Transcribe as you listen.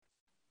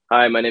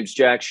Hi, my name's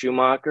Jack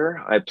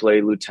Schumacher. I play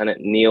Lieutenant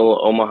Neil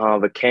Omaha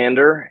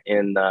Vikander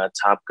in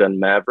Top Gun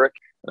Maverick.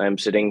 And I'm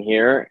sitting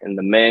here in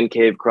the Man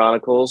Cave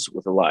Chronicles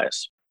with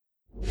Elias.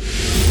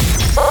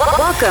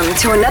 Welcome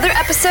to another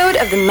episode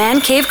of the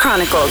Man Cave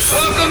Chronicles.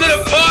 Welcome to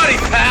the party,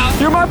 pal!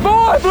 You're my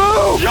boy,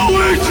 Blue! Yo,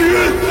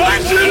 Adrian!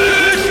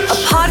 A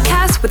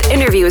podcast with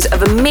interviews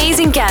of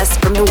amazing guests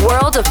from the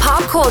world of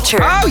pop culture.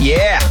 Oh,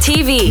 yeah!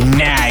 TV.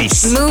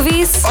 Nice!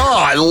 Movies. Oh,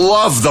 I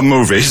love the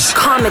movies.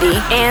 Comedy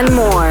and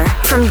more.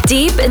 From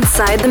deep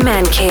inside the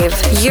Man Cave,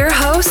 your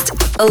host,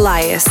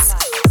 Elias.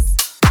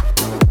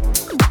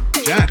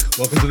 Jack,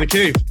 welcome to the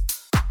cave.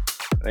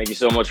 Thank you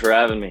so much for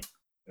having me.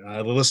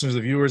 The listeners,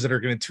 the viewers that are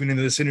going to tune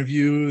into this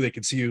interview, they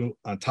can see you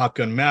on Top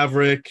Gun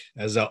Maverick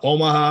as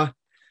Omaha.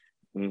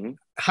 Mm-hmm.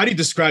 How do you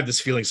describe this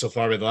feeling so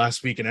far over the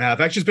last week and a half?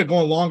 Actually, it's been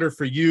going longer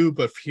for you,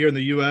 but here in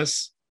the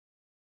U.S.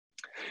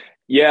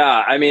 Yeah,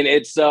 I mean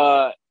it's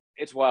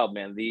wild,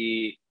 man.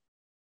 It's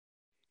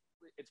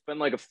been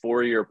like a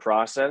 4-year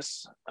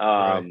process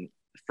Right.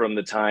 from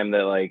the time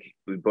that like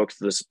we booked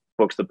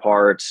the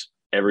parts,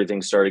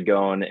 everything started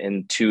going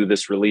into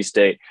this release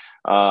date.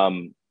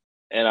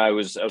 And I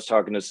was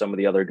talking to some of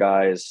the other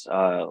guys,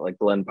 like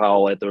Glenn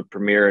Powell at the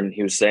premiere, and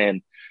he was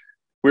saying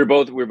we were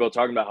both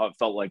talking about how it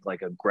felt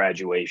like a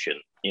graduation,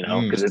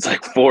 because it's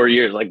like 4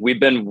 years. Like we've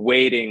been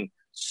waiting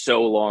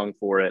so long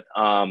for it.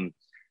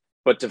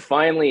 But to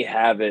finally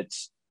have it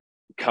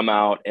come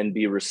out and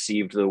be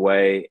received the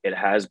way it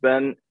has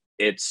been,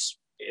 it's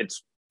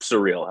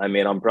surreal. I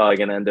mean, I'm probably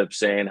gonna end up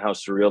saying how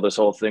surreal this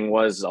whole thing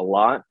was a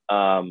lot.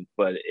 But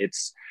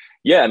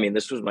I mean,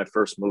 this was my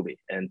first movie,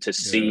 and to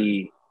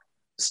see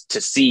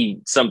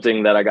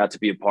something that I got to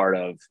be a part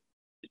of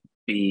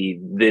be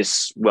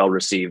this well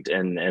received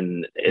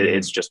and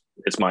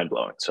it's mind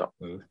blowing. So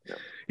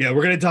Yeah,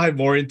 we're going to dive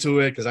more into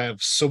it because I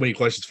have so many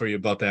questions for you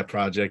about that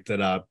project.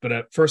 But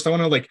at first I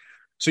want to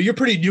so you're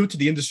pretty new to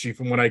the industry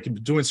from what I can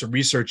be doing some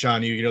research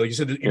on you. Like you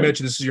said, you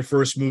mentioned this is your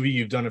first movie.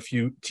 You've done a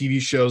few TV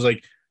shows.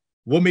 Like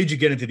what made you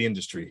get into the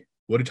industry?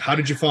 How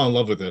did you fall in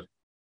love with it?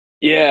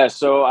 Yeah.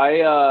 So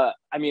I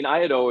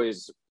had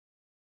always,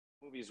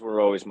 movies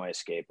were always my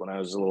escape. When I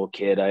was a little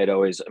kid, I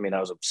was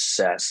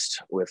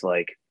obsessed with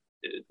like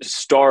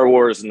Star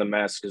Wars and the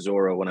Mask of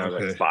Zorro when I was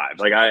like 5.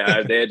 Like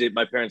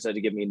my parents had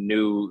to give me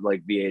new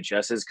like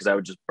VHSs because I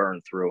would just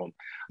burn through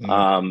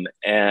them.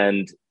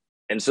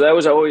 And so that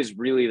was always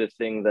really the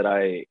thing that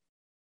I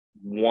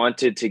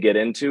wanted to get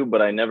into,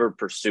 but I never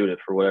pursued it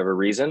for whatever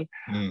reason.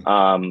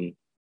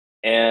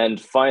 And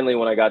finally,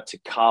 when I got to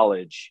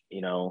college,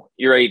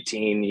 you're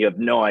 18, you have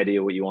no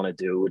idea what you want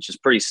to do, which is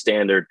pretty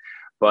standard.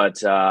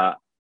 But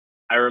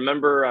I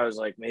remember I was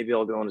like, maybe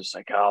I'll go into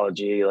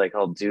psychology, like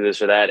I'll do this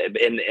or that.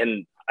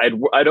 And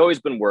I'd always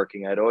been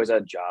working. I'd always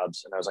had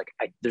jobs. And I was like,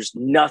 there's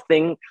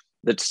nothing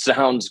that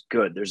sounds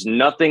good. There's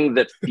nothing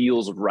that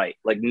feels right.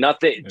 Like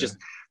nothing, just,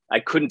 I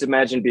couldn't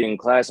imagine being in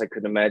class. I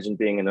couldn't imagine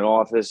being in an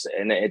office.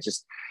 And it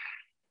just,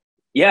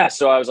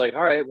 so I was like,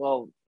 all right,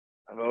 well,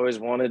 I've always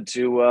wanted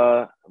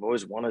to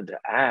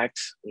act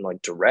and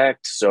like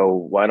direct. So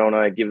why don't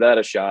I give that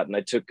a shot? And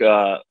I took,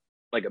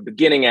 like a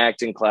beginning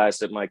acting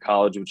class at my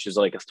college, which is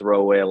like a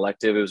throwaway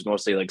elective. It was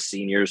mostly like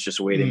seniors just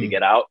waiting to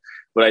get out.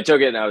 But I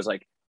took it and I was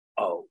like,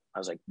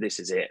 this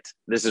is it.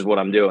 This is what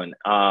I'm doing.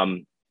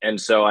 And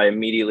so I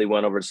immediately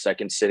went over to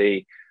Second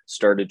City,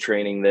 started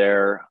training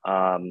there,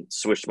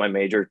 switched my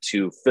major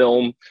to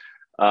film.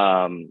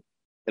 And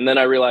then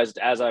I realized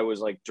as I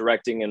was like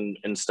directing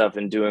and stuff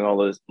and doing all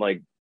this,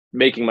 like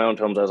making my own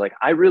films, I was like,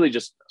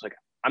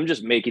 I'm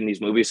just making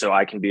these movies so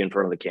I can be in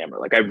front of the camera.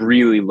 Like I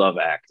really love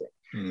acting.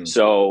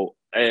 So,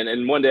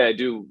 and one day I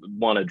do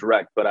want to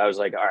direct, but I was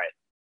like, all right,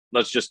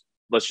 let's just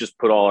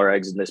put all our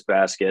eggs in this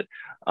basket.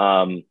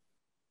 And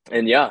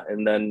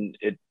then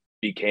it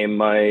became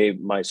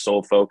my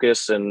sole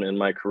focus and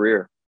my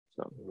career.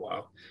 So.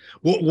 Wow.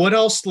 What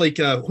else, who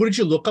did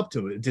you look up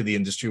to the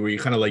industry where you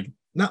kind of like,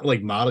 not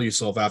like model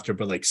yourself after,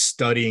 but like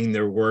studying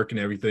their work and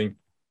everything?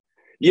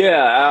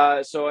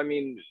 Yeah. So, I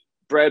mean,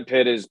 Brad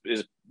Pitt is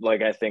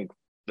like, I think,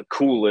 the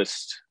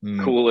coolest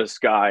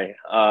guy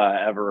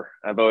ever.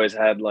 I've always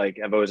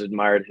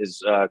admired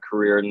his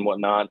career and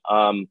whatnot.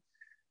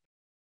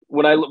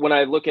 When I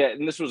look at,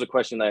 and this was a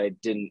question that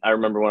I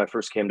remember when I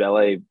first came to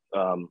LA,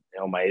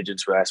 my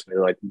agents were asking me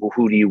like, well,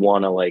 who do you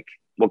want to like,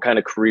 what kind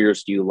of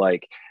careers do you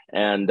like?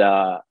 And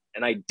I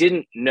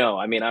didn't know.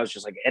 I mean, I was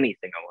just like,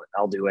 anything,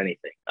 I'll do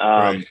anything.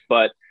 Right.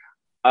 But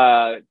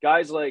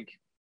guys like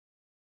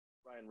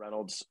Ryan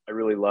Reynolds, I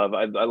really love.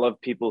 I love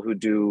people who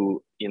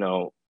do,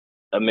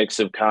 a mix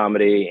of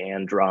comedy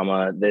and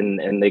drama,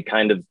 and they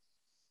kind of,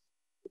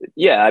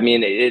 I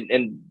mean,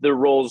 and the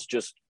roles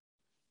just,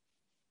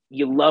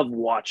 you love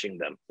watching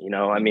them,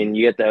 I mean,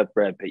 you get that with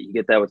Brad Pitt, you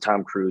get that with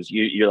Tom Cruise,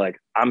 you're like,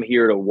 I'm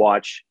here to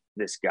watch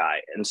this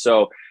guy. And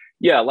so,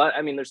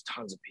 there's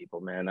tons of people,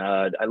 man.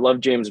 I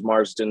love James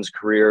Marsden's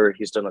career.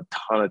 He's done a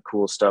ton of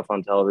cool stuff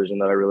on television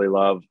that I really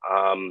love.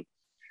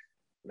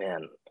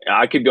 Man,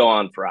 I could go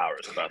on for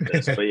hours about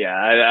this, but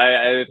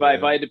if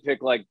I had to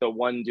pick like the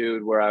one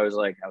dude where I was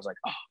like, oh man,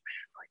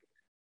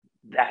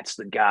 like that's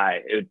the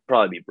guy, it would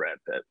probably be Brad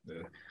Pitt.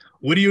 Yeah.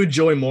 What do you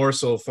enjoy more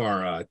so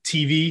far,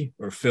 TV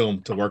or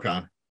film to work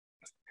on?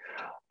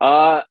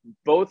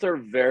 Both are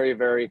very,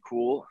 very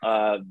cool.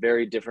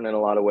 Very different in a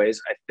lot of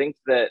ways. I think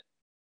that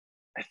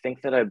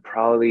I'd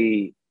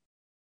probably,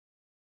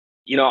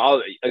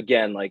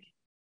 again, like,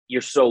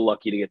 you're so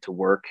lucky to get to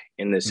work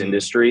in this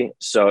industry.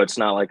 So it's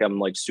not like I'm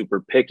like super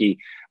picky,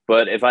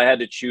 but if I had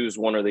to choose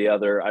one or the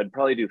other, I'd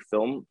probably do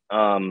film.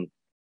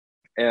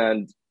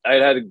 And I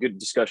had a good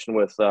discussion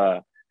with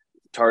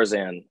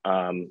Tarzan.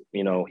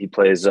 He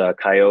plays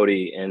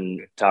Coyote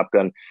in Top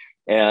Gun.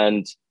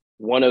 And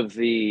one of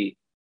the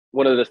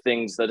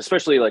things that,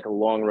 especially like a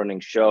long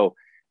running show,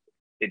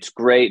 it's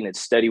great and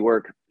it's steady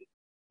work.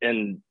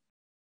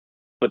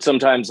 But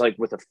sometimes, like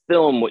with a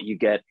film, what you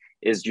get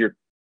is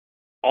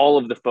all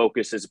of the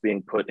focus is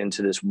being put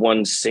into this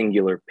one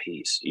singular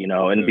piece,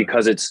 and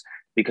because it's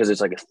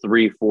like a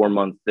 3-4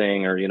 month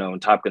thing, or, in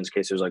Top Gun's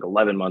case, it was like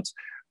 11 months.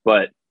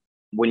 But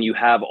when you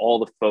have all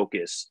the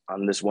focus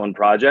on this one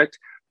project,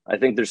 I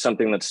think there's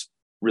something that's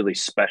really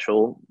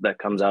special that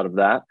comes out of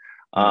that.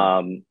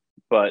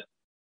 But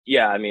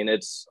yeah, I mean,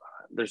 there's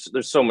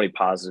so many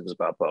positives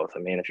about both. I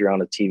mean, if you're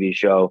on a TV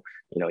show,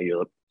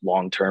 you're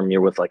long-term,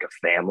 you're with like a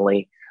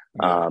family,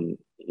 and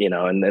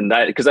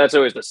that, because that's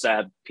always the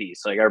sad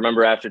piece. Like, I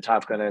remember after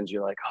Top Gun ends,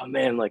 you're like, oh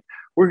man, like,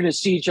 we're going to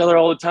see each other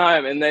all the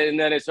time. And then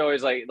it's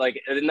always like,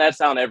 and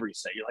that's on every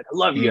set. You're like, I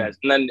love you guys.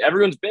 And then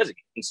everyone's busy.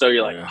 And so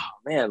you're like, oh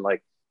man,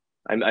 like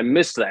I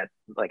missed that,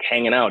 like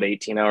hanging out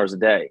 18 hours a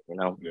day,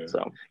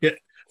 So yeah,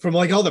 from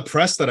like all the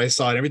press that I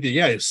saw and everything.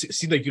 Yeah. It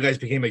seemed like you guys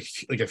became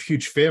like a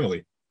huge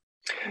family.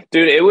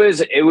 Dude, it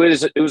was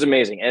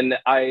amazing. And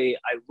I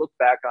look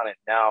back on it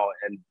now,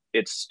 and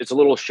it's a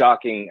little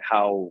shocking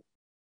how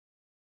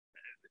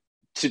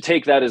to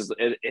take that as,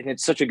 and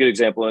it's such a good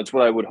example. And it's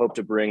what I would hope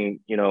to bring,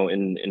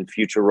 in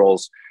future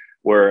roles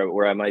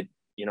where I might,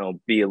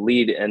 be a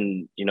lead,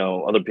 and,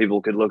 other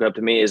people could look up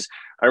to me. Is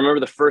I remember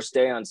the first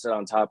day on set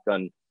on Top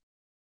Gun.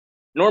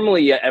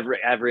 Normally,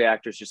 every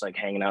actor's just like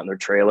hanging out in their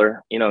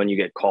trailer, and you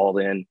get called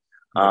in.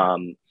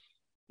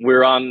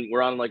 We're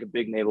on like a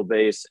big naval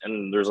base,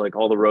 and there's like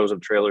all the rows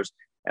of trailers.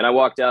 And I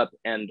walked up,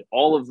 and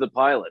all of the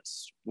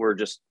pilots were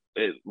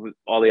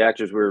all the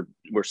actors were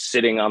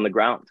sitting on the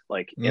ground,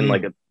 like in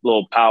like a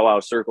little powwow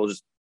circle,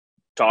 just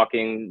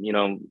talking,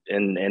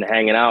 and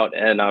hanging out.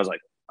 And I was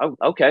like, oh,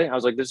 okay. I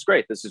was like, this is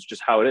great. This is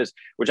just how it is,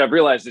 which I've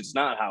realized it's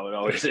not how it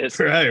always is.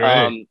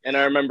 Right. And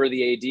I remember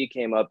the AD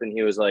came up, and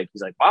he's like,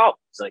 wow.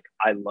 He's like,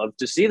 I love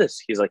to see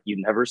this. He's like, you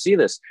never see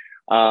this.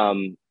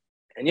 And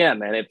yeah,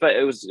 man, it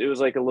was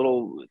like a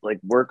little like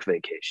work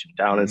vacation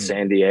down in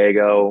San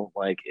Diego.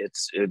 Like it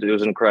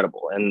was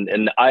incredible.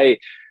 And I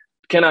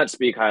cannot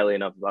speak highly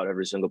enough about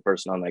every single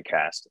person on that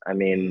cast. I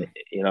mean,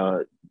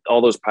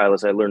 all those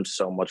pilots, I learned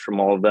so much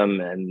from all of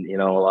them, and,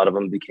 a lot of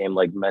them became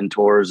like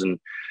mentors, and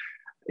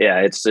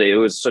yeah, it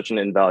was such an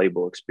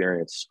invaluable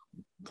experience.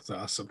 That's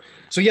awesome.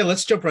 So yeah,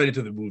 let's jump right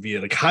into the movie.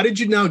 Like, how did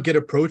you now get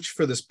approached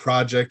for this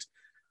project?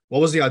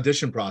 What was the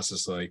audition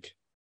process like?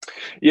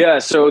 Yeah.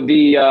 So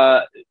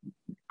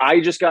I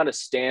just got a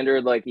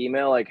standard like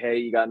email, like, hey,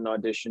 you got an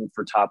audition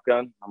for Top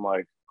Gun. I'm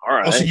like, all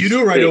right. Oh, so you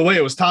knew right away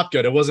it was Top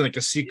Gun. It wasn't like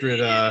a secret.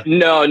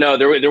 No,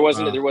 there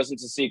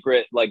wasn't a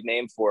secret like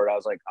name for it. I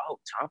was like, oh,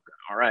 Top Gun.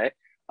 All right.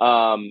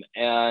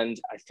 And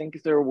I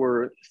think there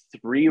were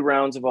 3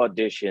 rounds of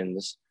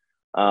auditions.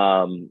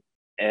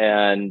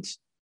 And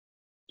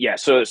yeah,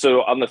 so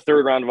on the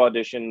 3rd round of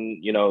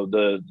audition,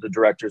 the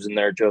director's in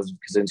there, Joseph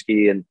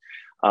Kosinski, and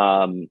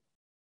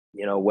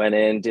went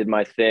in, did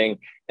my thing.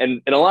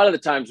 And a lot of the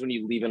times when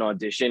you leave an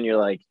audition, you're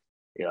like,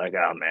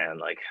 oh man,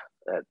 like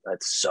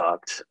that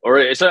sucked.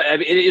 Or so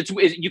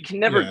you can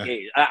never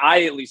gauge.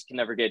 I at least can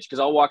never gauge, because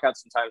I'll walk out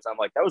sometimes, I'm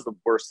like, that was the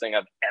worst thing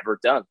I've ever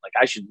done. Like,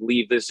 I should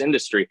leave this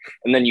industry.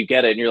 And then you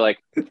get it and you're like,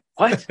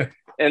 what?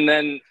 and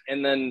then,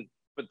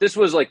 but this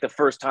was like the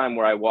first time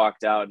where I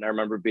walked out, and I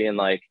remember being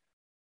like,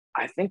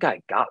 I think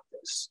I got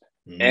this.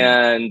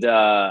 And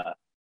I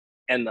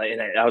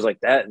was like,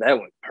 that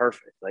went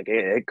perfect. Like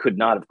it could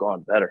not have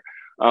gone better.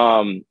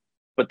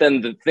 But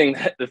then the thing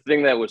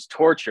that was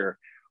torture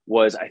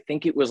was, I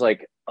think it was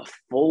like a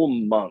full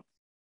month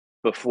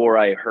before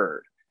I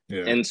heard.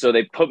 Yeah. And so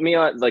they put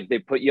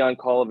you on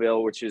call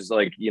avail, which is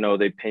like,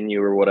 they pin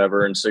you or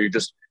whatever. And so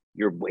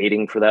you're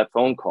waiting for that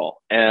phone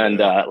call. And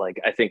like,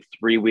 I think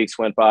 3 weeks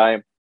went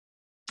by,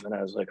 and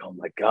I was like, oh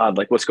my God,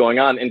 like what's going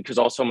on? And because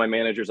also my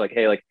manager's like,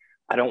 hey, like,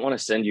 I don't want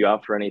to send you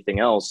out for anything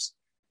else,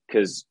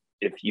 because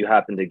if you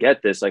happen to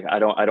get this, like, I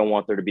don't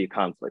want there to be a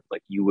conflict.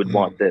 Like, you would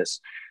want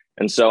this.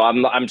 And so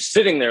I'm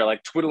sitting there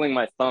like twiddling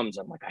my thumbs.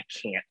 I'm like, I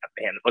can't,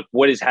 man, like,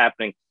 what is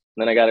happening?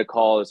 And then I got a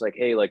call. It's like,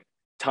 hey, like,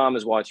 Tom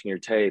is watching your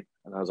tape.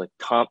 And I was like,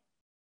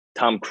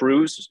 Tom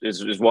Cruise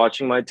is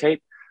watching my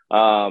tape.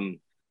 And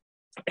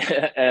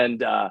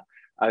I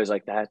was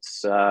like,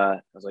 that's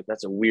a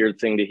weird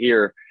thing to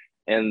hear.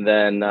 And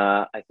then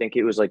I think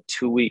it was like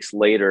 2 weeks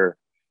later.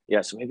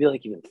 Yeah. So maybe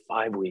like even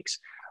 5 weeks.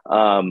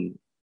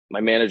 My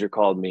manager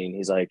called me, and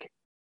he's like,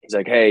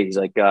 hey,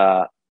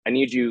 I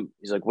need you.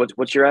 He's like,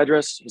 what's your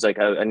address? He's like,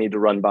 I need to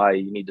run by.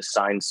 You need to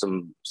sign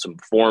some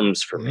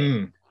forms for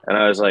me. And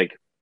I was like,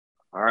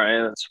 all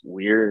right, that's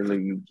weird.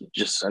 You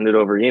just send it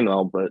over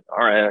email, but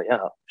all right,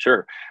 yeah,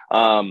 sure.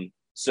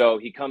 So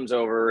he comes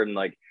over and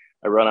like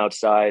I run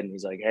outside and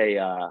he's like, hey,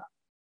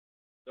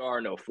 there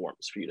are no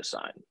forms for you to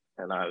sign.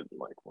 And I'm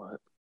like, what?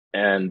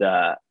 And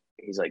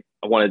he's like,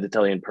 I wanted to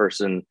tell you in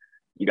person,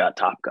 you got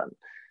Top Gun.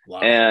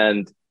 Wow.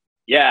 And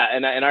yeah,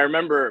 and I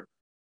remember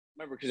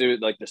because it was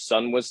like the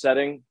sun was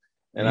setting,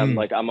 and I'm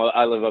like,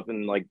 I live up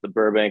in like the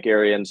Burbank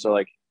area, and so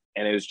like,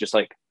 and it was just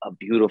like a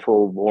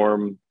beautiful,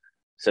 warm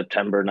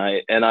September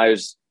night, and I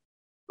was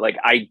like,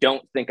 I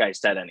don't think I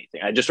said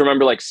anything. I just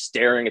remember like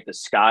staring at the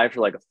sky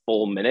for like a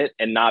full minute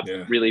and not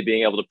really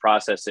being able to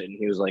process it. And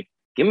he was like,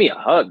 give me a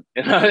hug.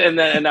 And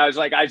I was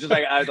like, I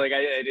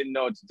didn't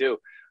know what to do.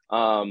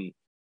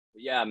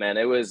 Yeah, man,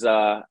 it was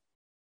a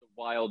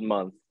wild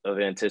month of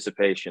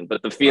anticipation,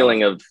 but the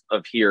feeling of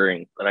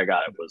hearing that I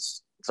got, it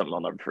was something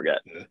I'll never forget.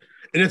 Yeah.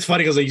 And it's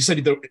funny because like you said,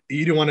 you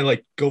didn't want to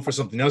like go for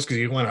something else because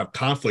you want to have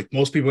conflict.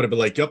 Most people would have been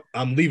like, yep,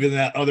 I'm leaving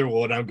that other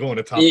one. I'm going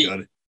to Top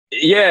Gun.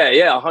 Yeah,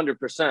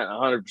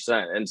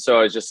 100%. And so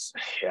I just,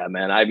 yeah,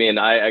 man, I mean,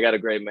 I got a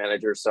great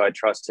manager, so I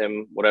trust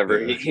him, whatever.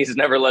 Yeah. He's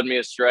never led me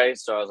astray.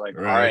 So I was like,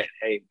 all right,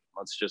 hey,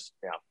 let's just,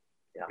 yeah.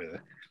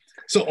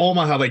 So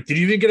Omaha, like, did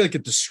you even get like a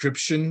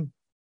description,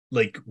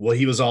 like what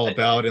he was all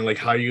about and like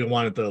how you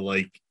wanted to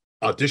like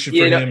audition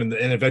for him and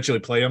eventually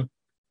play him?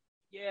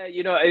 Yeah,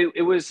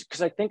 it was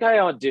because I think I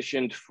actually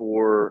auditioned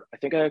for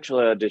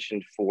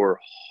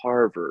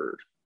Harvard.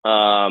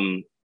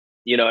 And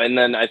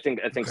then I think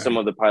some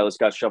of the pilots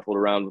got shuffled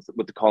around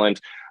with the call-ins.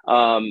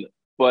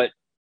 But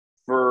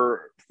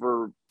for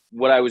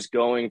what I was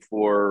going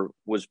for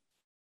was,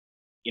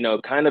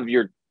 kind of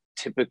your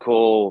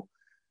typical,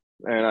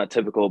 or not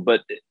typical,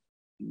 but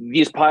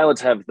these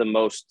pilots have the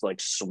most like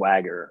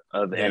swagger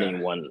of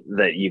anyone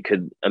that you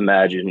could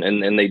imagine.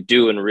 And they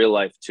do in real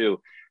life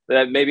too.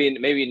 That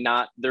maybe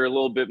not, they're a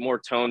little bit more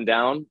toned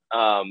down.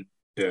 I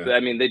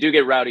mean, they do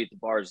get rowdy at the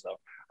bars though.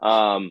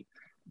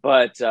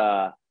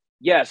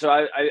 Yeah, so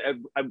I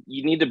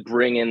you need to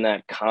bring in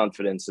that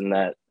confidence and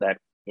that that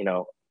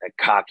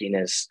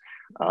cockiness,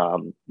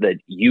 that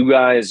you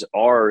guys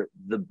are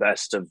the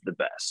best of the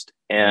best.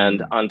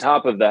 And on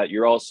top of that,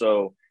 you're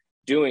also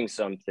doing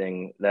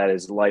something that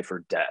is life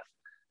or death.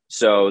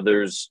 So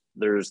there's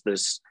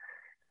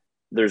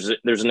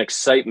an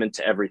excitement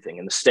to everything,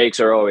 and the stakes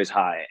are always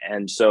high.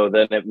 And so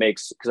then it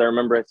makes, because I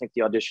remember, I think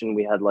the audition,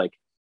 we had like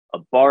a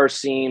bar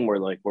scene where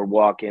like we're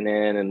walking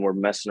in and we're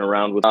messing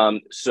around with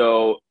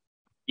so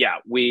yeah,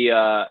 we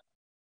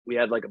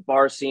had like a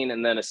bar scene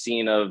and then a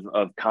scene of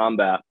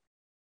combat,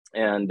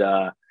 and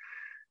yeah,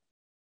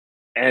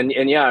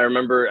 I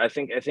remember, I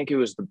think it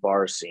was the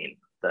bar scene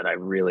that I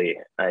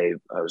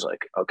was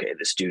like, okay,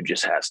 this dude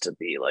just has to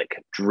be like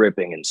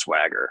dripping in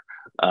swagger.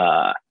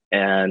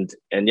 And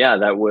yeah,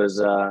 that was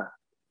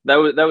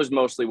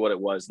mostly what it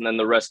was. And then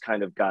the rest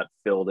kind of got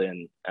filled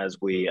in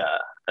as we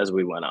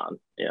went on.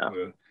 Yeah.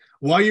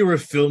 While you were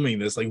filming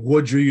this, like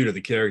what drew you to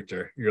the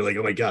character? You're like,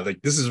 oh my God,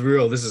 like this is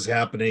real. This is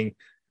happening.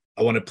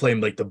 I want to play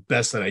him like the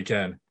best that I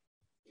can.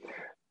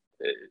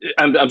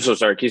 I'm so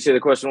sorry. Can you say the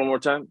question one more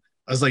time?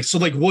 I was like, so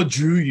like what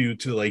drew you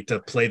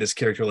to play this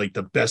character like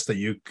the best that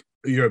your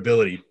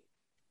ability?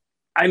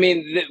 I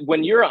mean,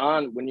 when you're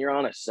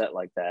on a set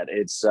like that,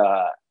 it's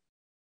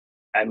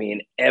I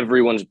mean,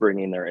 everyone's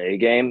bringing their A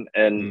game,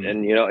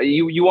 and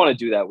you want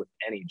to do that with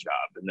any job.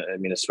 And I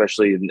mean,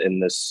 especially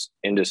in this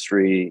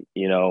industry,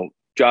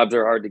 jobs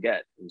are hard to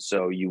get. And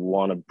so you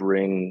want to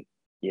bring,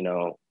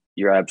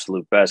 your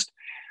absolute best,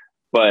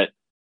 but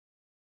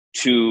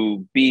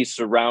to be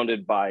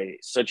surrounded by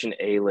such an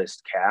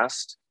A-list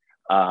cast,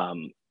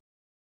 that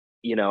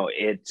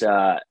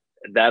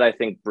I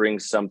think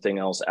brings something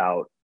else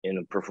out in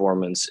a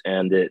performance,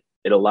 and it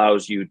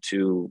allows you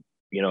to,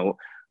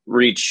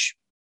 reach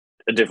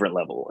a different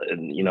level.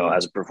 And,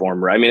 as a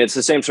performer, I mean, it's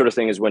the same sort of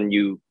thing as when when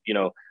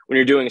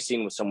you're doing a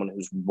scene with someone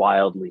who's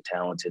wildly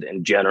talented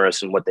and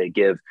generous in what they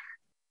give,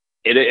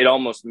 it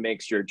almost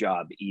makes your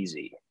job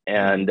easy.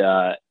 And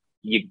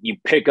you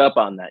pick up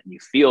on that, and you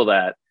feel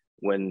that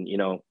when,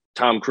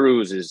 Tom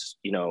Cruise is,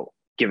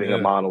 giving a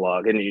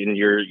monologue, and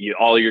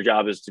all your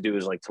job is to do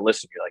is like to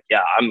listen. You're like,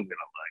 yeah, I'm gonna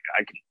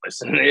I can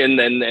listen,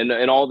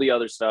 and all the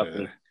other stuff.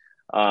 Yeah.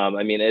 And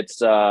I mean, it's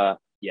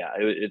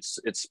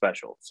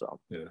special. So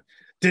yeah.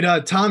 Did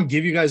Tom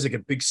give you guys like a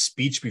big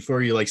speech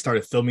before you like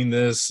started filming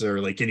this, or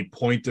like any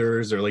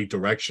pointers or like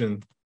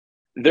direction?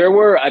 There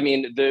were. I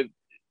mean,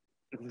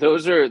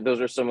 those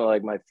are some of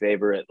like my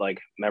favorite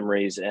like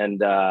memories.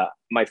 And the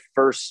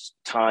first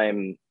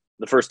time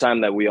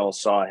that we all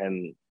saw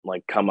him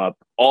like come up,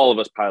 all of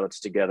us pilots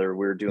together,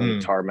 we were doing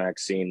the tarmac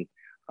scene,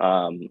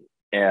 and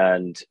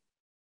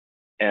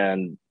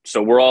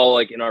so we're all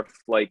like in our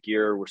flight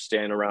gear, we're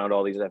standing around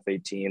all these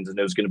F-18s, and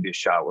it was going to be a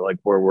shot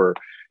where we're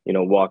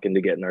walking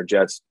to get in our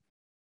jets,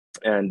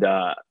 and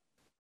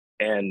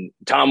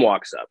Tom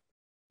walks up,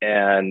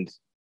 and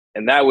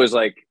that was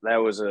a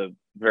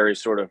very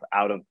sort of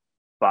out of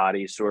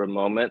body sort of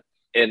moment.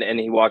 and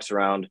he walks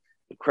around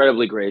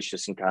incredibly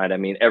gracious and kind. I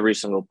mean, every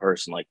single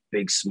person, like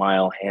big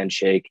smile,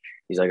 handshake.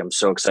 He's like, I'm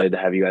so excited to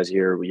have you guys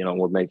here. You know,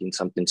 we're making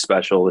something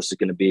special. This is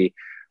going to be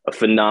a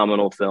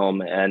phenomenal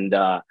film. And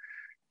I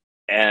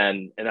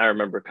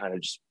remember kind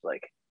of just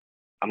like,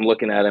 I'm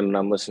looking at him and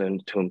I'm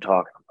listening to him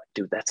talk. I'm like,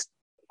 dude, that's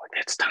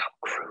Tom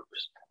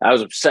Cruise. I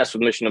was obsessed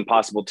with Mission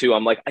Impossible too.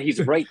 I'm like, he's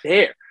right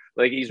there.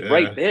 Like he's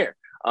right there.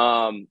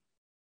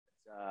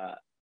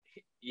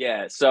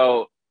 Yeah.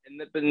 So,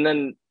 and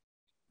then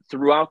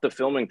throughout the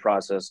filming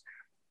process,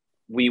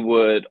 we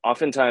would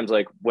oftentimes,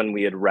 like when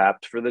we had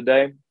wrapped for the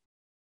day,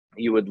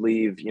 you would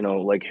leave, you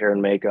know, like hair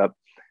and makeup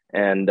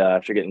and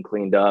after getting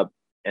cleaned up,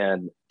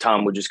 and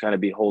Tom would just kind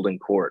of be holding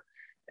court.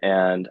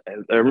 And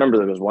I remember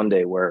there was one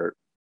day where,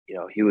 you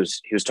know, he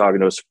was talking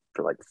to us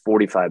for like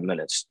 45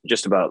 minutes,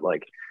 just about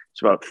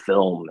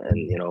film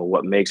and, you know,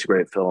 what makes a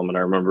great film. And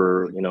I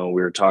remember, you know,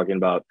 we were talking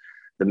about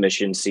the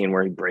mission scene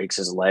where he breaks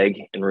his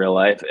leg in real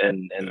life.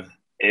 And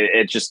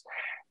it just,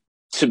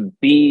 to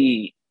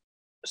be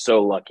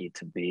so lucky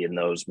to be in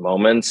those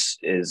moments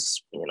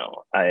is, you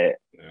know, I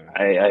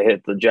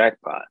hit the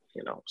jackpot,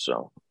 you know,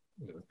 so.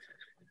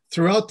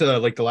 Throughout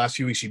the last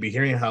few weeks, you'd be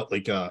hearing how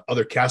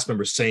other cast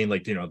members saying,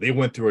 like, you know, they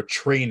went through a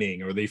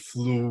training or they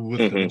flew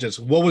with just,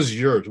 what was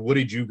yours? What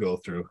did you go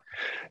through?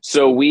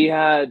 So we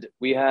had,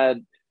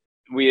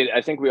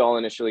 I think we all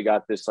initially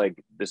got this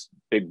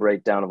big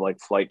breakdown of like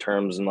flight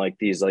terms and like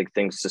these like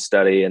things to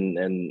study.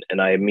 And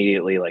I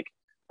immediately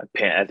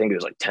I think it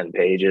was like 10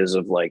 pages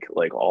of like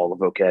all the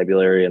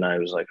vocabulary. And I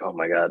was like, oh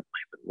my God,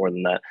 more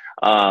than that.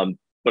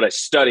 But I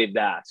studied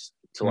that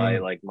till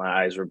my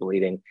eyes were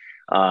bleeding.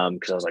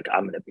 Cause I was like,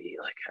 I'm going to be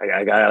like,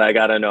 I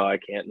gotta know, I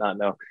can't not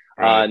know.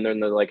 And then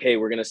they're like, hey,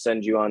 we're going to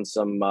send you on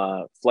some,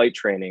 flight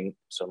training.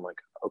 So I'm like,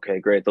 okay,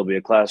 great. There'll be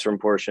a classroom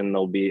portion.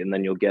 And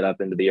then you'll get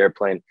up into the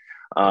airplane.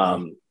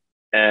 And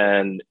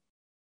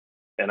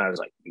I was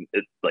like,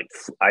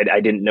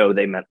 I didn't know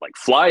they meant like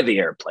fly the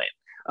airplane.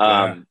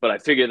 But I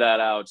figured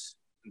that out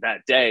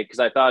that day, cause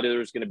I thought there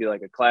was going to be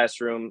like a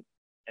classroom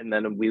and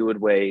then we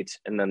would wait.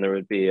 And then there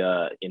would be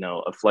a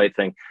flight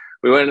thing.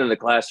 We went into the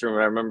classroom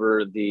and I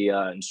remember the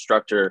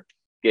instructor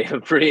gave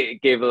a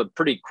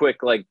pretty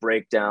quick like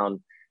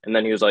breakdown. And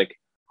then he was like,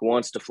 who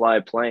wants to fly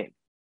a plane?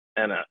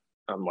 And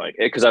I'm like,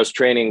 cause I was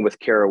training with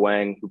Kara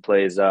Wang, who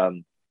plays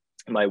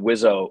my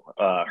Wizzo,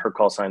 her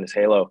call sign is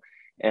Halo.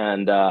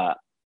 And I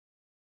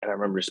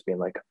remember just being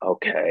like,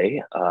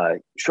 okay,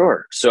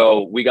 sure.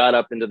 So we got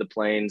up into the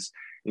planes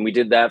and we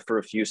did that for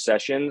a few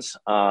sessions.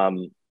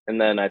 And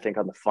then I think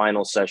on the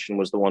final session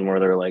was the one where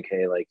they're like,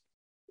 hey, like,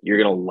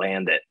 you're going to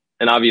land it.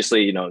 And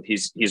obviously, you know,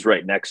 he's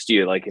right next to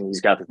you, like, and he's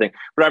got the thing.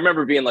 But I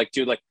remember being like,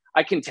 dude, like,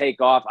 I can take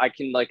off. I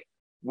can, like,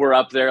 we're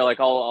up there. Like,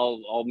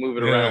 I'll move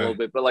it around a little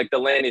bit. But like the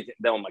landing,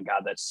 oh my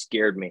God, that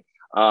scared me.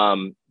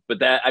 But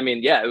that, I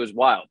mean, yeah, it was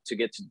wild to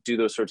get to do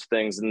those sorts of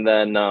things. And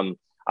then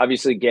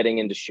obviously getting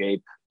into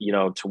shape, you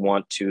know, to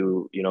want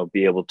to, you know,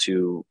 be able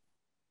to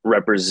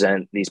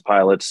represent these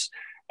pilots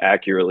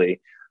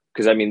accurately.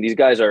 Because I mean, these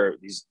guys are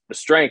the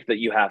strength that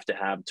you have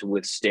to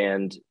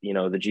withstand, you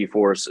know, the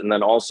G-force. And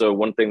then also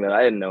one thing that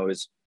I didn't know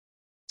is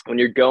when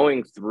you're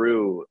going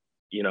through,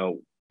 you know,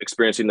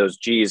 experiencing those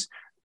G's,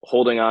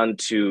 holding on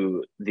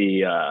to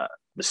the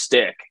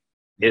stick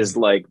is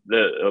like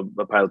the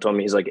pilot told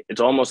me, he's like,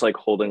 it's almost like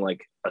holding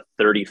like a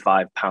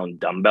 35-pound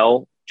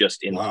dumbbell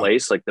just in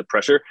place, like the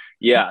pressure.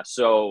 Yeah.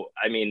 So,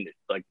 I mean,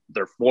 like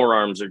their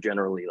forearms are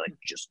generally like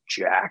just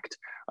jacked.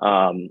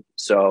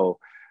 So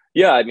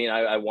yeah, I mean,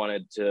 I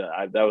wanted to,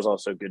 that was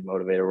also a good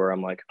motivator where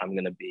I'm like, I'm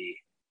going to be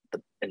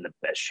in the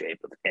best shape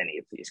of any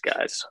of these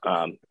guys.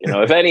 You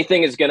know, if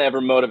anything is going to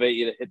ever motivate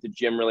you to hit the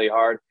gym really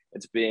hard,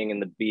 it's being in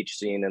the beach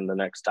scene in the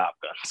next Top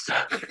Gun. So,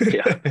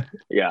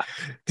 yeah.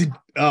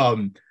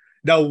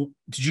 Now,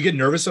 did you get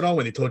nervous at all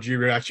when they told you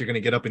were actually going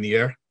to get up in the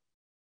air?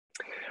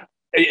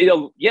 You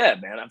know, yeah,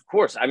 man, of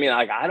course. I mean,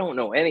 like, I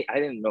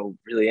didn't know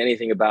really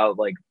anything about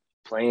like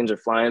planes or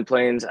flying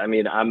planes. I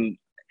mean,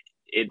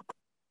 it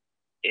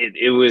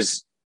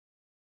was,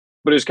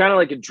 but it was kind of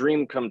like a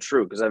dream come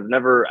true. Cause I've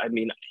never, I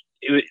mean,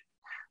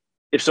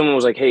 if someone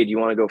was like, hey, do you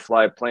want to go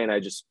fly a plane? I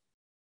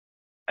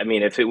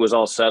mean, if it was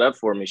all set up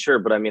for me, sure.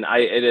 But I mean,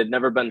 it had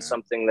never been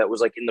something that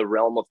was like in the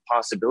realm of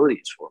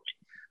possibilities for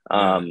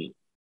me.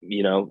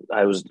 You know,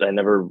 I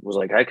never was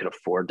like, I could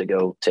afford to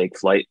go take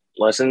flight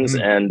lessons.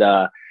 And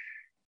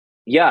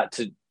yeah,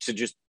 to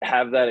just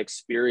have that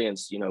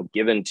experience, you know,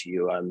 given to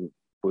you, it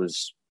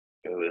was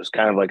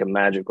kind of like a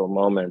magical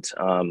moment.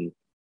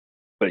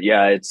 But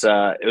yeah, it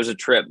was a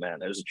trip,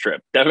 man. It was a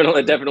trip.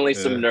 Definitely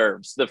some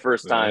nerves the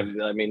first time.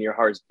 I mean, your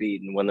heart's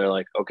beating when they're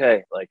like,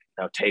 okay, like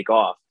now take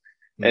off.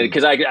 And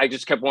because I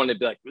just kept wanting to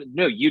be like,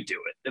 no, you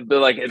do it.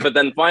 But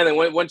then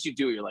finally, once you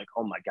do it, you're like,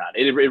 oh my God,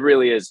 it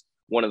really is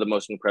one of the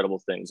most incredible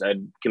things.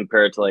 I'd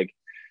compare it to like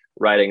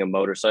riding a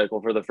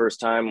motorcycle for the first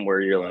time where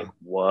you're like,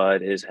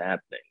 what is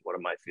happening? What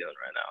am I feeling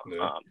right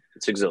now?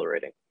 It's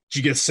exhilarating. Did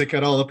you get sick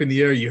at all up in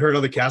the air? You heard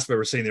other cast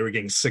members saying they were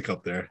getting sick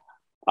up there.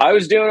 I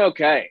was doing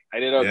okay. I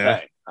did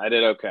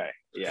okay.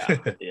 Yeah.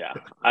 Yeah.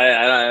 I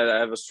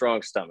have a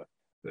strong stomach.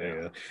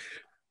 Yeah.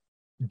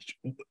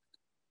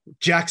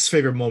 Jack's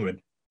favorite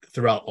moment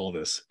throughout all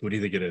this. What do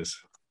you think it is?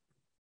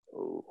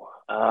 Ooh.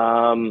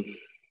 I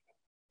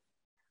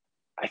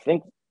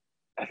think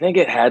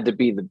it had to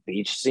be the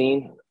beach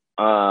scene.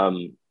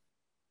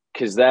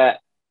 Because that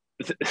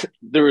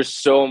there's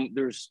so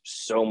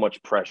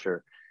much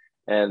pressure,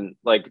 and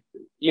like,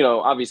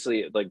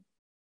 obviously, like,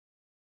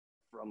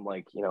 from,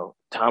 like,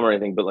 Tom or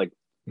anything, but like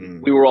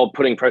we were all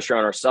putting pressure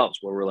on ourselves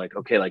where we're like,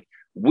 okay, like,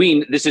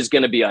 this is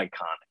going to be iconic.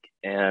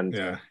 And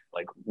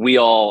like, we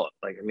all,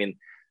 like, I mean,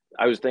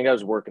 I was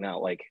working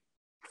out like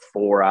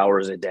 4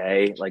 hours a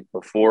day, like,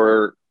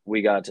 before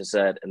we got to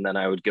set. And then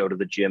I would go to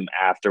the gym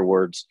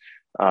afterwards,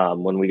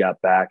 when we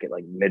got back at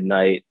like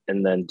midnight,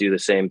 and then do the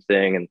same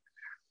thing.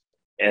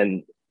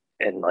 And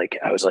like,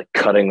 I was like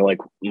cutting like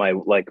my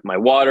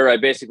water. I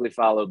basically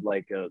followed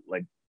like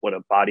what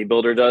a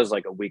bodybuilder does,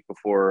 like a week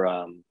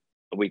before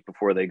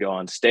they go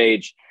on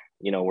stage,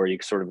 where you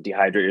sort of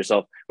dehydrate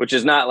yourself, which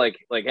is not like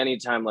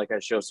anytime like I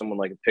show someone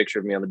like a picture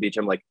of me on the beach,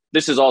 I'm like,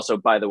 this is also,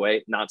 by the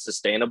way, not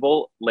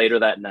sustainable. Later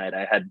that night,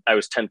 I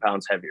was 10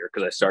 pounds heavier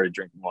because I started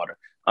drinking water.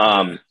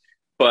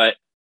 But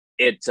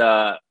it,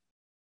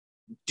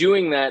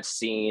 doing that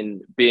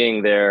scene,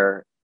 being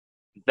there,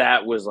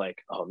 that was like,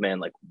 oh man,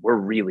 like, we're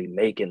really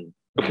making,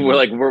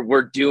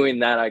 we're doing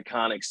that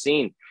iconic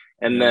scene.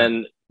 And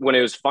then when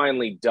it was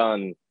finally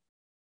done,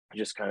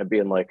 just kind of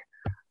being like,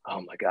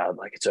 oh my God,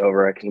 like, it's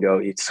over. I can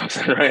go eat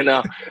something right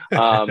now.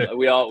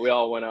 We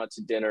all went out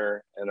to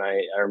dinner, and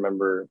I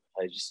remember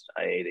I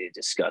ate a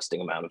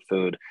disgusting amount of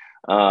food.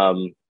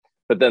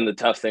 But then the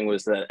tough thing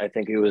was that I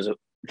think it was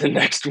the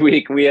next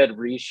week we had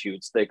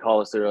reshoots. They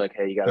call us. They're like,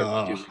 hey, you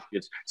got to do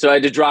reshoots. So I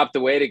had to drop the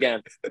weight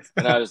again.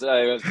 And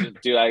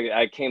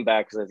I came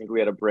back because I think we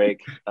had a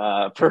break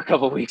for a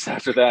couple of weeks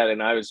after that.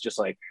 And I was just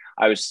like,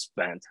 I was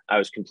spent. I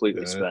was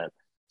completely spent.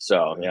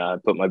 So I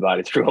put my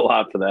body through a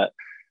lot for that.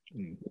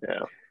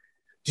 Yeah.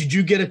 Did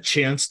you get a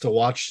chance to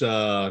watch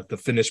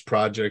the finished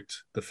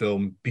project, the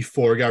film,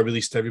 before it got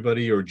released to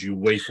everybody, or did you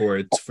wait for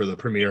it for the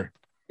premiere?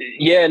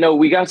 Yeah, no,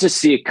 we got to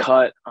see it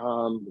cut.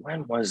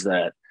 When was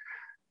that?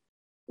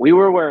 We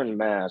were wearing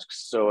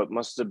masks, so it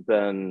must have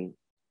been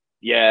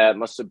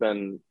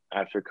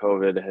after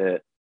COVID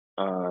hit.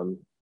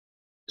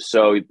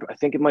 So I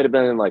think it might have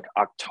been in like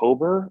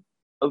October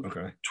of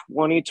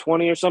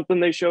 2020 or something.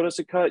 They showed us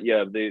a cut.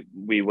 Yeah,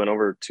 we went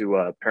over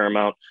to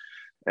Paramount,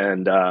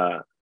 and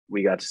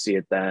we got to see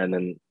it then,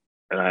 and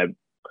I was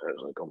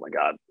like, oh my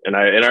God. And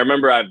I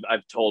remember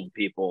I've told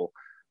people,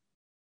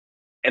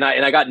 and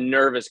I got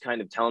nervous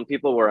kind of telling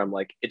people, where I'm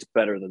like, it's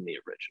better than the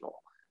original.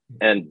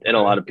 And a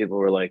lot of people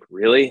were like,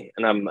 really?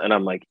 And I'm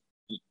like,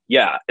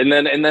 yeah.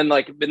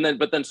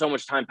 But then so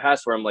much time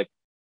passed where I'm like,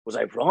 was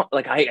I wrong?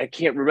 Like, I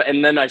can't remember.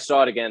 And then I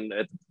saw it again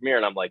at the premiere,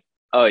 and I'm like,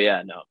 oh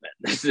yeah, no, man,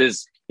 this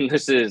is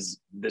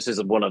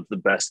one of the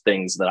best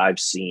things that I've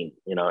seen,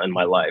 in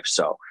my life.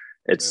 So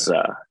it's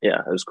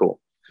it was cool.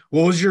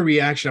 What was your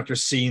reaction after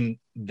seeing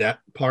that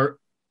part,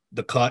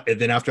 the cut,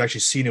 and then after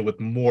actually seeing it with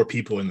more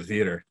people in the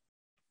theater?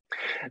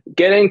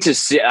 Getting to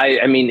see,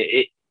 I mean,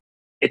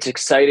 it's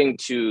exciting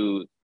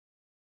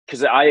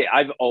because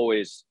I've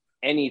always,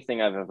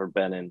 anything I've ever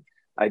been in,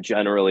 I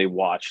generally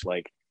watch,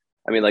 like,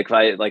 I mean, like,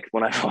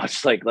 when I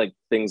watch like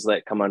things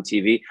that come on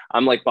TV,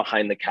 I'm like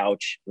behind the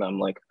couch, and I'm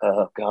like,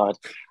 oh God.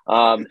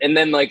 And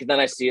then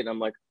I see it, and I'm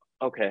like,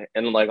 okay.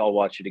 And like, I'll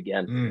watch it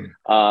again.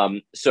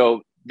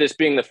 So this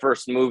being the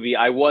first movie,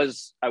 I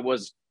was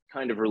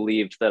kind of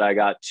relieved that I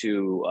got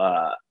to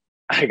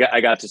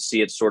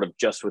see it sort of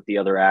just with the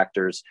other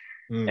actors.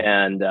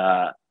 And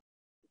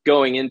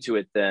going into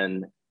it,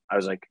 then I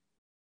was like,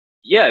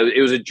 yeah, it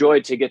was a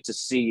joy to get to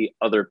see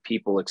other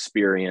people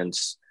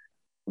experience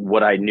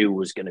what I knew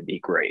was going to be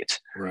great.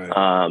 Right.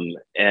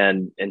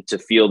 And to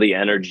feel the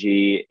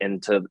energy,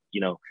 and to,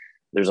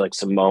 there's like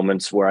some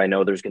moments where I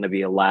know there's going to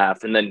be a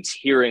laugh, and then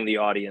hearing the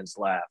audience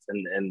laugh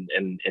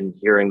and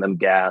hearing them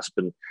gasp.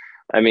 And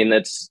I mean,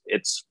 it's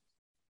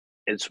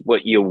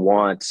what you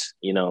want,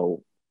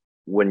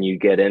 when you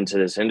get into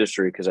this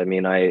industry. Cause I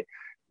mean,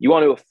 you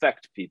want to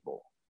affect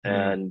people,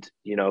 and,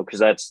 cause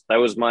that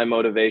was my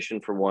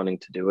motivation for wanting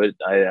to do it.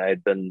 I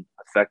had been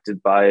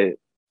affected by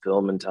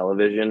film and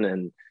television,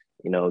 and,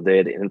 they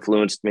had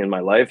influenced me in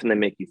my life, and they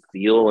make you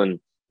feel, and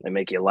they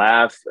make you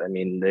laugh. I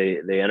mean,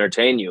 they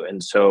entertain you.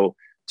 And so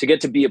to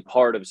get to be a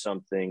part of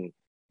something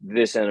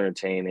this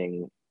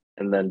entertaining,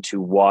 and then to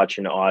watch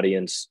an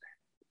audience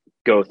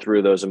go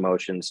through those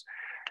emotions,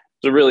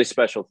 it's a really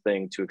special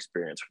thing to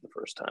experience for the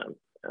first time.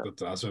 Yeah.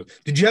 That's awesome.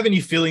 Did you have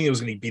any feeling it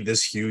was going to be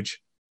this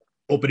huge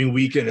opening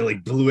weekend? It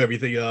like blew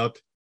everything up.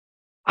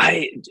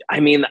 I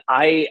mean,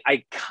 I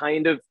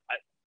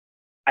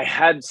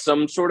had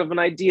some sort of an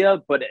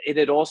idea, but it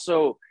had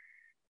also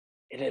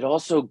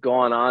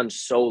gone on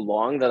so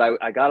long that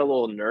I got a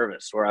little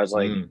nervous, where I was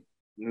like,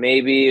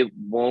 maybe it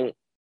won't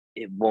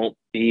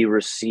be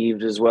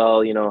received as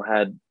well,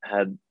 had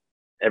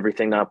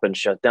everything not been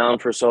shut down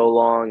for so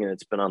long, and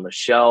it's been on the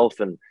shelf.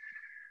 And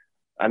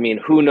I mean,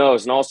 who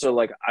knows? And also,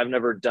 like, I've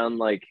never done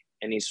like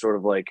any sort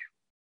of like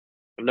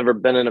never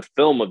been in a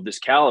film of this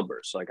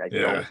caliber. So like,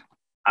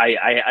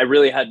 I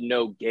really had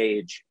no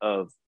gauge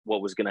of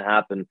what was going to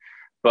happen.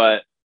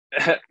 But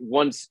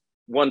once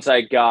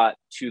I got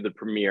to the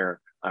premiere,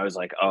 I was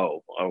like,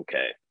 oh,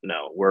 okay,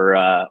 no,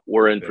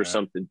 we're in for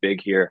something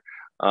big here.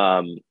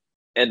 And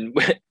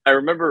I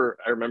remember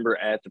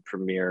at the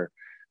premiere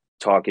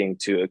talking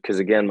to, because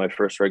again, my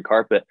first red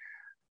carpet,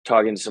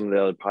 talking to some of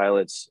the other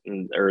pilots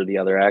or the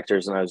other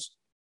actors, and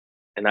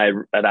I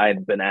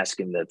had been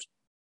asking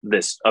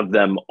this of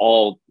them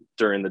all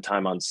during the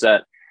time on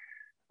set.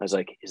 I was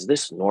like, is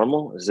this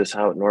normal? Is this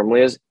how it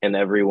normally is? And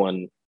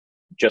everyone,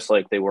 just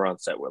like they were on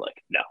set, were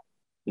like, no.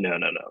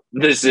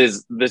 This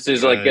is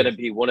like going to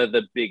be one of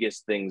the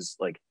biggest things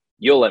like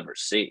you'll ever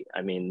see.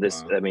 I mean,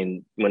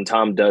 when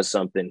Tom does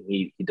something,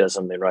 he does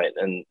something right.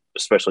 And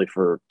especially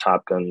for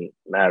Top Gun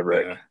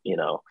Maverick, he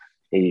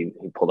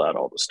pulled out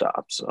all the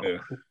stops. So,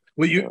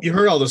 well, you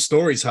heard all the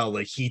stories, how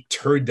like he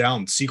turned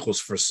down sequels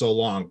for so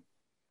long.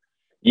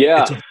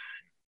 Yeah.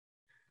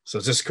 So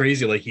it's just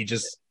crazy. Like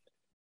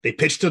they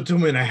pitched it to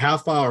him in a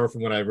half hour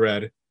from what I've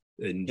read.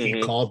 And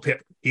he called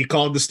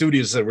the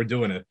studios that were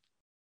doing it.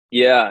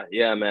 Yeah,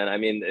 man. I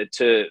mean,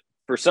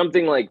 for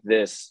something like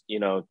this,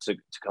 to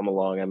come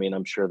along, I mean,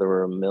 I'm sure there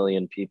were a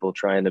million people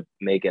trying to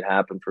make it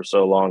happen for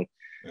so long.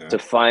 To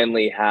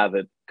finally have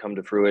it come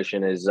to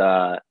fruition is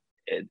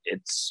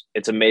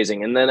it's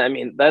amazing. And then, I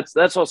mean,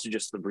 that's also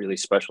just the really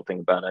special thing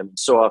about it. I mean,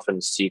 so often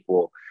a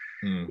sequel,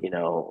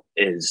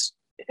 it's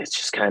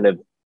just kind of,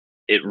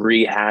 it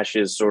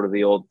rehashes sort of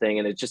the old thing,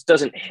 and it just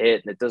doesn't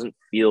hit, and it doesn't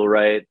feel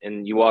right.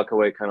 And you walk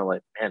away kind of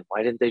like, man,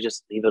 why didn't they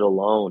just leave it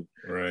alone?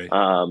 Right.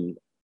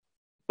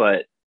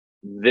 But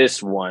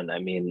this one, I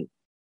mean,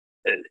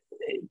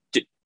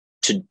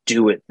 to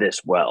do it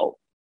this well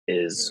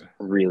is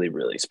really,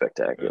 really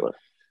spectacular.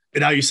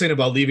 And now you're saying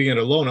about leaving it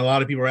alone. A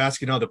lot of people are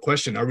asking now the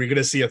question, are we going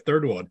to see a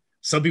third one?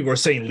 Some people are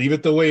saying, leave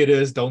it the way it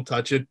is. Don't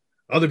touch it.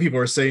 Other people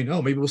are saying,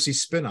 oh, maybe we'll see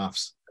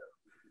spinoffs.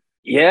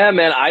 Yeah,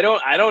 man. I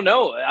don't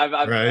know. I've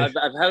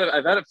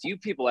had a few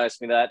people ask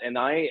me that, and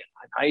I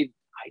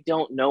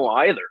don't know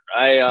either.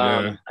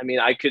 I mean,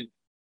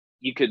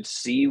 you could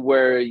see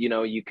where,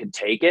 you could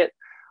take it.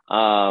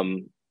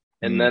 And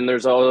then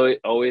there's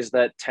always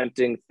that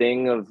tempting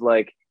thing of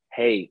like,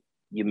 hey,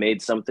 you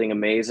made something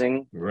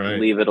amazing,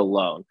 leave it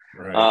alone.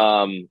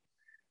 Right.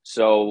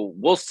 So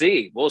we'll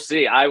see.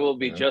 I will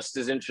be just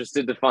as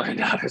interested to find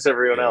out as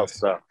everyone else.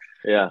 So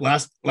yeah.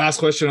 Last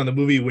question on the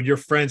movie. When your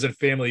friends and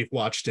family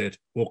watched it,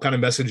 what kind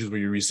of messages were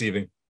you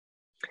receiving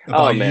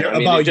about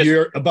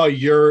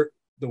the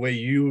way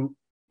you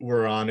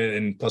were on it,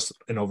 and plus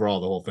and overall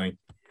the whole thing?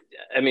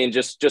 I mean,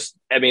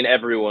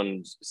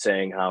 everyone's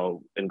saying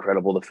how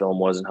incredible the film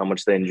was and how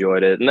much they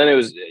enjoyed it. And then it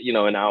was,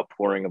 an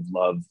outpouring of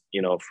love,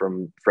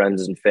 from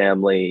friends and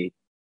family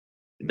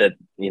that,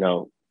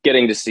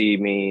 getting to see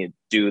me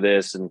do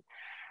this and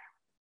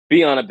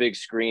be on a big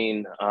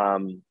screen.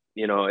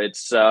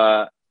 It's,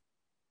 I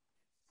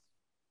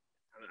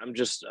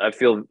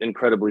feel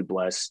incredibly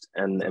blessed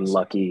and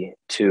lucky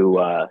to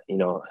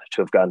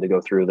have gotten to go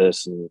through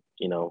this and,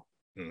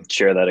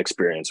 share that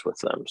experience with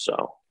them.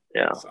 So,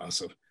 yeah. That's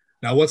awesome.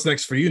 Now, what's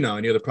next for you now?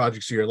 Any other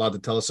projects you're allowed to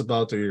tell us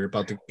about, or you're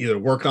about to either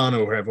work on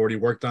or have already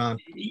worked on?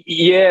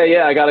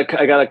 Yeah. I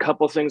got a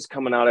couple things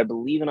coming out. I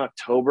believe in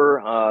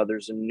October.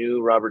 There's a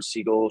new Robert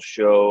Siegel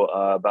show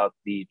about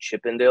the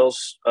Chippendales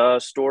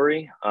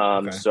story.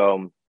 Okay.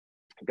 So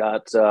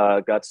got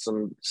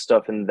some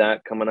stuff in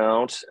that coming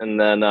out, and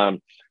then I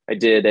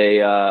did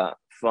a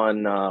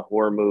fun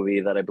horror movie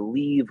that I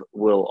believe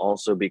will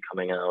also be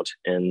coming out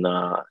in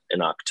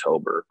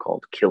October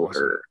called Kill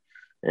Her.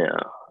 Yeah.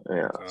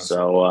 Awesome.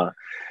 So,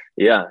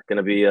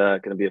 gonna be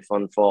a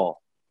fun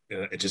fall.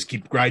 Yeah, and just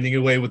keep grinding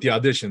away with the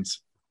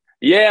auditions.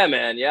 Yeah,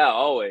 man. Yeah,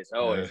 always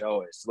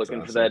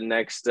looking for that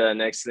next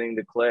thing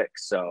to click.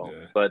 So,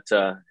 but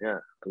I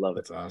love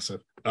it. That's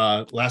awesome.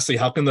 Lastly,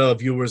 how can the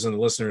viewers and the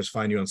listeners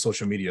find you on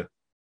social media?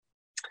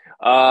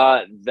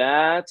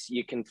 That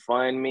you can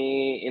find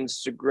me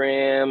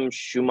Instagram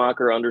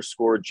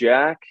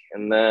Schumacher_Jack,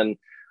 and then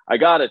I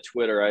got a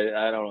Twitter.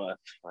 I don't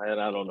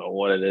know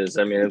what it is.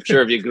 I mean, I'm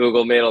sure if you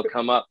Google me, it'll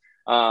come up.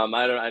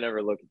 I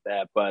never look at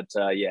that, but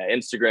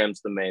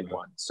Instagram's the main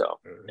one. So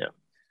yeah.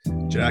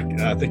 Jack,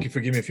 thank you for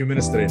giving me a few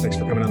minutes today. Thanks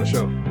for coming on the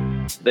show.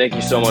 Thank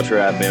you so much for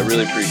having me. I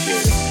really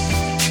appreciate it.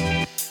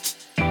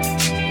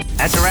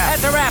 That's a wrap.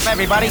 That's a wrap,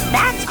 everybody.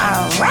 That's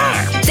a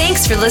wrap.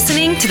 Thanks for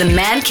listening to the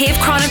Man Cave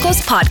Chronicles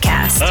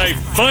podcast. I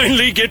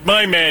finally get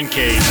my man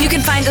cave. You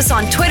can find us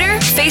on Twitter,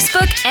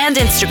 Facebook, and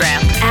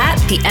Instagram at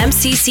the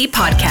MCC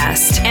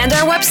Podcast, and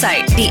our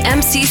website,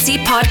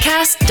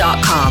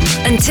 themccpodcast.com.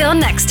 Until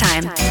next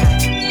time.